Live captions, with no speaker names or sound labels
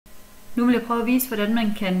Nu vil jeg prøve at vise, hvordan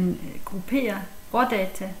man kan gruppere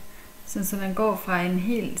rådata, så man går fra en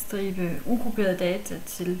hel stribe ugrupperede data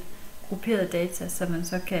til grupperede data, så man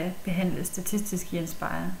så kan behandle statistisk i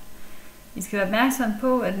nspire. I skal være opmærksom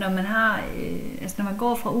på, at når man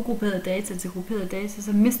går fra ugrupperede data til grupperede data,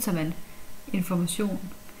 så mister man information.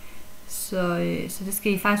 Så det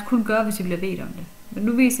skal I faktisk kun gøre, hvis I bliver bedt om det. Men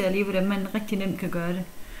nu viser jeg lige, hvordan man rigtig nemt kan gøre det.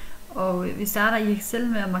 Og vi starter i Excel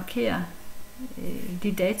med at markere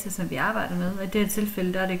de data, som vi arbejder med. Og i det her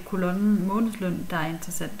tilfælde, der er det kolonnen månedsløn, der er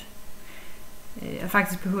interessant. Og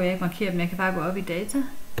faktisk behøver jeg ikke markere dem. Jeg kan bare gå op i data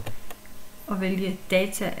og vælge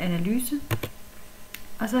data-analyse.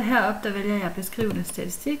 Og så heroppe, der vælger jeg beskrivende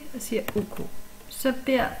statistik og siger OK. Så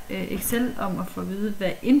beder Excel om at få at vide,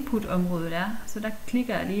 hvad input-området er. Så der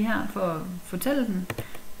klikker jeg lige her for at fortælle den,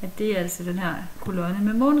 at det er altså den her kolonne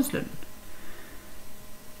med månedsløn.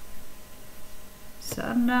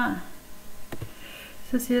 Sådan der.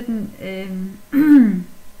 Så siger den,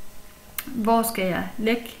 hvor skal jeg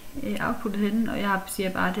lægge outputtet henne, og jeg siger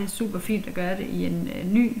bare, at det er super fint at gøre det i en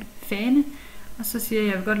ny fane. Og så siger jeg,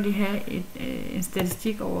 at jeg vil godt lige have en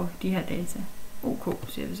statistik over de her data. OK,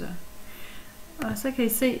 siger vi så. Og så kan I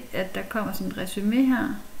se, at der kommer sådan et resumé her.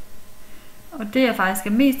 Og det jeg faktisk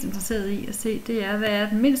er mest interesseret i at se, det er, hvad er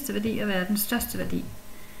den mindste værdi, og hvad er den største værdi.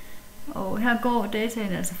 Og her går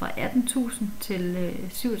dataen altså fra 18.000 til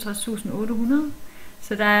 67.800.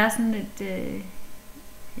 Så der er sådan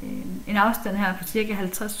en afstand her på cirka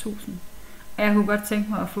 50.000. Og jeg kunne godt tænke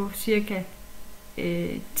mig at få cirka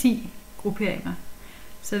 10 grupperinger.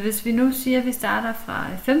 Så hvis vi nu siger, at vi starter fra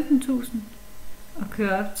 15.000 og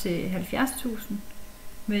kører op til 70.000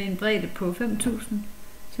 med en bredde på 5.000,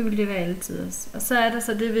 så vil det være altid os. Og så er der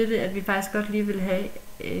så det ved det, at vi faktisk godt lige vil have,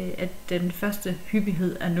 at den første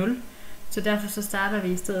hyppighed er 0. Så derfor så starter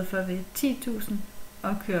vi i stedet for ved 10.000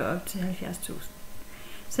 og kører op til 70.000.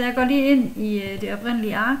 Så jeg går lige ind i det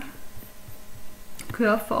oprindelige ark,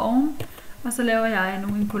 kører op for oven, og så laver jeg nu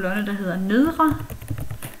en kolonne, der hedder nedre,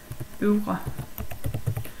 øvre.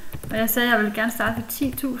 Og jeg sagde, at jeg vil gerne starte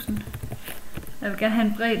ved 10.000. Jeg vil gerne have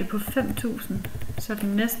en bredde på 5.000, så den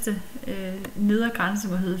næste nedre grænse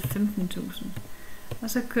må hedde 15.000. Og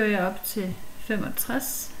så kører jeg op til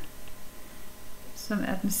 65, som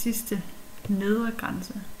er den sidste nedre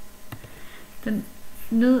grænse. Den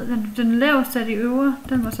laveste af de øvre,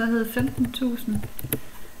 den må så hedde 15.000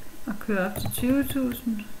 og kører op til 20.000.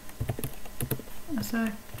 Og så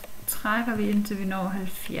trækker vi indtil vi når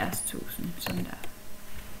 70.000, sådan der.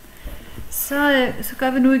 Så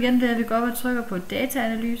gør vi nu igen det, at vi går op og trykker på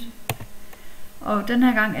dataanalyse. Og den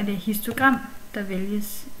her gang er det histogram, der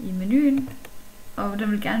vælges i menuen. Og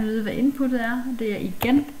den vil gerne vide, hvad inputtet er. Det er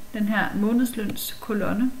igen den her månedsløns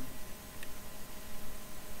kolonne.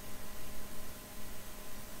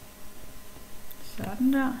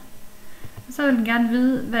 Sådan der. Og så vil den gerne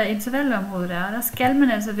vide, hvad intervalområdet er. Og der skal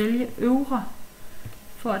man altså vælge øvre,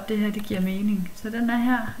 for at det her det giver mening. Så den er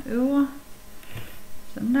her øvre.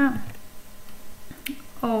 Sådan der.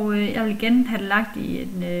 Og jeg vil igen have det lagt i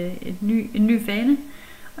en ny fane.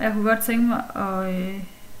 Og jeg kunne godt tænke mig at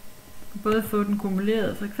både få den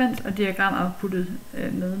kumulerede frekvens og diagram-outputtet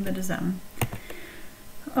med det samme.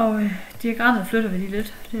 Og diagrammet flytter vi lige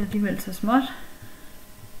lidt. Det er alligevel så småt.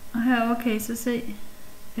 Og her kan I så se,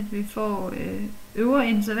 at vi får øvre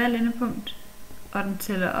intervalendepunkt, og den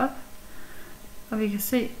tæller op. Og vi kan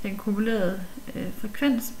se den kumulerede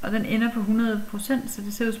frekvens, og den ender på 100%, så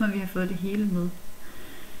det ser ud som om vi har fået det hele med.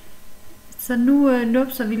 Så nu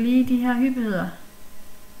nupser vi lige de her hyppigheder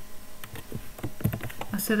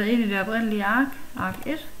og sætter ind i det oprindelige ark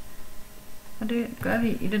 1, og det gør vi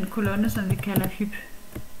i den kolonne, som vi kalder hyp.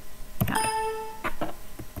 Her.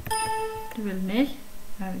 Det vil den ikke.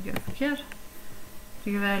 Det har vi gjort forkert.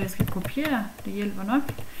 Det kan være, at jeg skal kopiere. Det hjælper nok.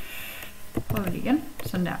 Prøver vi det igen.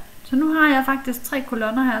 Sådan der. Så nu har jeg faktisk 3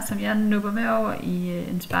 kolonner her, som jeg nupper med over i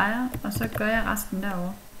nspire, og så gør jeg resten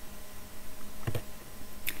derovre.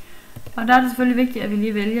 Og der er det selvfølgelig vigtigt, at vi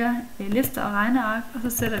lige vælger lister og regneark, og så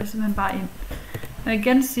sætter vi simpelthen bare ind. Og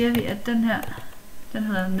igen siger vi, at den her, den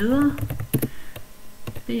hedder nedre,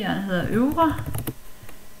 B'eren hedder øvre,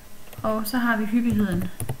 og så har vi hyppigheden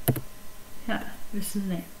her ved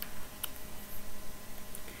siden af.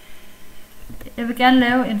 Jeg vil gerne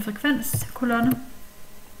lave en frekvenskolonne,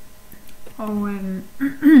 og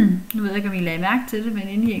nu ved jeg ikke, om I lagde mærke til det, men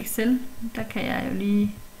inde i Excel, der kan jeg jo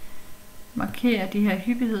lige markere de her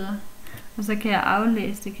hyppigheder, og så kan jeg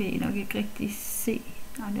aflæse, det kan I nok ikke rigtig se.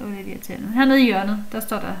 Nej, det var lidt irriterende. Hernede i hjørnet, der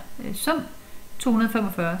står der sum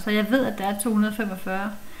 245, så jeg ved, at der er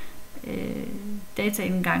 245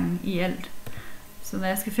 dataindgange i alt. Så når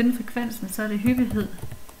jeg skal finde frekvensen, så er det hyppighed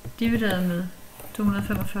divideret med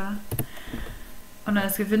 245. Og når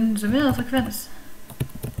jeg skal finde den summerede frekvens,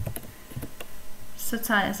 så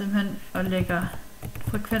tager jeg simpelthen og lægger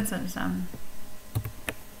frekvenserne sammen.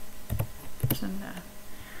 Sådan der.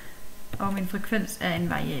 Og min frekvens er en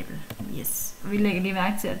variabel. Yes. Og vi lægger lige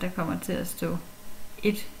mærke til, at der kommer til at stå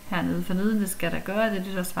 1 hernede for neden. Det skal der gøre. Det er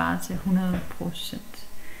det, der svarer til 100%.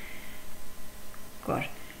 Godt.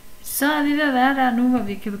 Så er vi ved at være der nu, hvor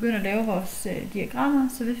vi kan begynde at lave vores diagrammer.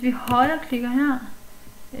 Så hvis vi højreklikker her,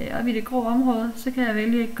 op i det grå område, så kan jeg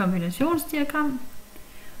vælge et kombinationsdiagram.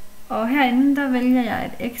 Og herinde, der vælger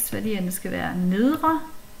jeg, at x-værdierne skal være nedre,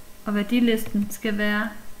 og værdilisten skal være,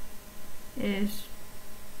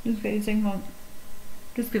 nu skal jeg lige tænke mig om,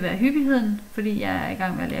 det skal være hyppigheden, fordi jeg er i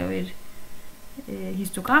gang med at lave et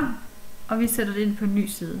histogram, og vi sætter det ind på en ny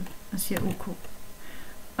side og siger OK.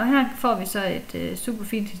 Og her får vi så et super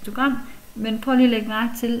fint histogram, men prøv lige at lægge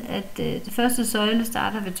mærke til, at det første søjle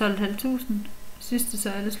starter ved 12.500, sidste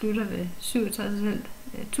søjle slutter ved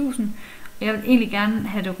 67.500, og jeg vil egentlig gerne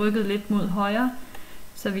have det rykket lidt mod højre,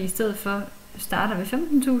 så vi i stedet for starter ved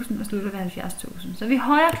 15.000 og slutter ved 70.000. Så vi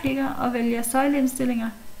højreklikker og vælger søjleindstillinger,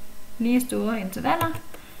 lige store intervaller,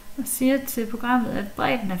 og siger til programmet, at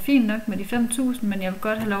bredden er fin nok med de 5.000, men jeg vil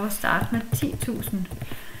godt have lov at starte med 10.000.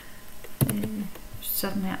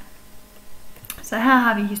 Sådan her. Så her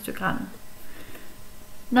har vi histogrammet.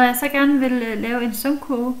 Når jeg så gerne vil lave en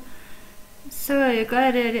sumkurve, så gør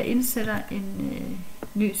jeg det, at jeg indsætter en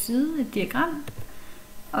ny side, et diagram,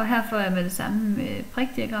 og her får jeg med det samme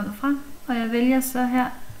prikdiagrammet frem, og jeg vælger så her,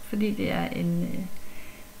 fordi det er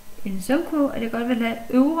en sumkurve, at jeg godt vil have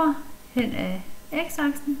øvre hen af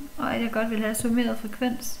x-aksen, og at jeg godt vil have summeret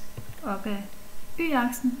frekvens op af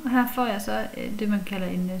y-aksen, og her får jeg så det, man kalder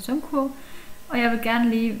en sumkurve, og jeg vil gerne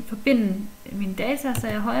lige forbinde mine data, så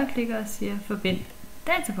jeg højreklikker og siger forbind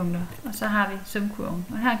datapunkter, og så har vi sumkurven.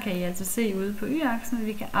 Og her kan I altså se ude på y-aksen, at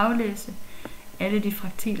vi kan aflæse alle de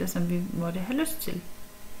fraktiler, som vi måtte have lyst til.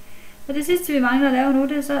 Og det sidste, vi mangler at lave nu,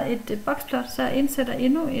 det er så et boxplot, så jeg indsætter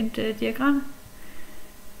endnu et diagram.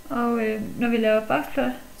 Og når vi laver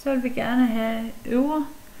boxplot, så vil vi gerne have øvre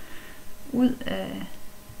ud af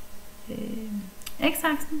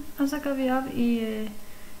x-aksen, og så går vi op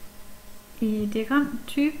i diagram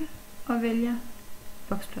type og vælger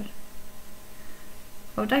boxplot.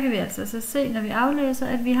 Og der kan vi altså så se, når vi aflæser,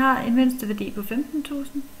 at vi har en mindste værdi på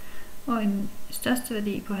 15.000 og en største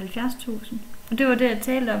værdi på 70.000. Og det var det, jeg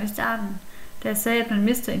talte om i starten, da jeg sagde, at man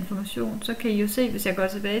mister information. Så kan I jo se, hvis jeg går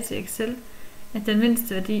tilbage til Excel, at den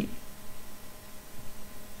mindste værdi,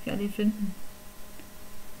 skal jeg lige finde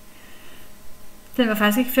den var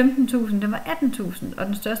faktisk ikke 15.000, den var 18.000, og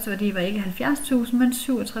den største værdi var ikke 70.000, men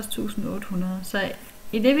 67.800. Så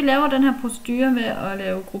i det, vi laver den her procedure med at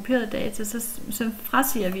lave grupperede data, så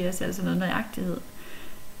frasiger vi os altså noget nøjagtighed.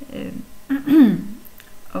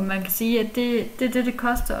 Og man kan sige, at det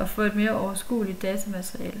koster at få et mere overskueligt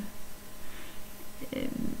datamateriale.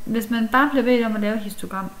 Hvis man bare bliver bedt om at lave et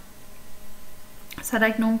histogram, så er der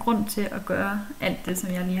ikke nogen grund til at gøre alt det,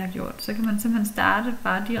 som jeg lige har gjort. Så kan man simpelthen starte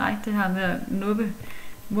bare direkte her med at nuppe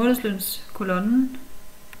månedslønskolonnen.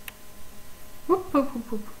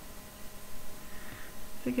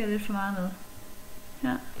 Fik jeg lidt for meget med.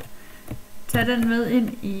 Ja. Tag den med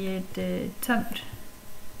ind i et tomt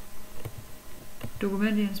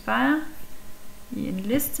dokument i nspire, i en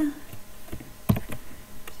liste.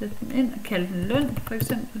 Sæt den ind og kald den løn, for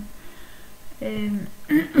eksempel.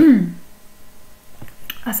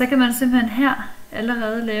 Og så kan man simpelthen her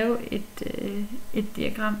allerede lave et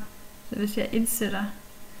diagram. Så hvis jeg indsætter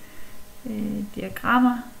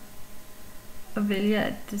diagrammer og vælger,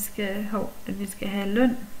 at at vi skal have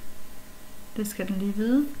løn, det skal den lige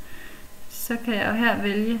vide, så kan jeg jo her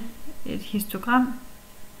vælge et histogram,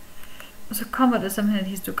 og så kommer der simpelthen et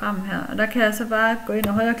histogram her, og der kan jeg så bare gå ind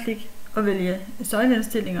og højreklikke og vælge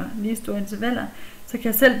søjleindstillinger, lige store intervaller, så kan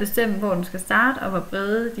jeg selv bestemme, hvor den skal starte og hvor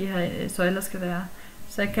brede de her søjler skal være.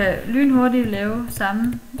 Så jeg kan lynhurtigt lave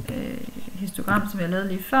samme histogram, som jeg lavede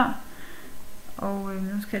lige før. Og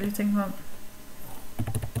nu skal jeg lige tænke mig om.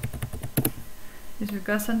 Hvis vi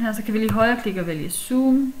gør sådan her, så kan vi lige højreklikke og vælge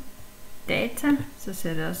zoom, data, så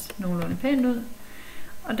ser det også nogenlunde pænt ud.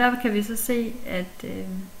 Og der kan vi så se,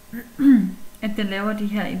 at den laver de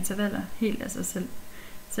her intervaller helt af sig selv.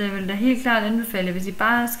 Så jeg vil da helt klart anbefale, hvis I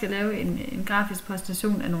bare skal lave en grafisk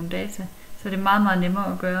præsentation af nogle data, så er det meget, meget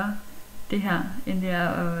nemmere at gøre det her, end det er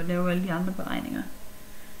at lave alle de andre beregninger.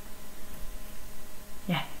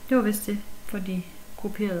 Ja, det var vist det for de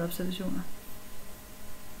grupperede observationer.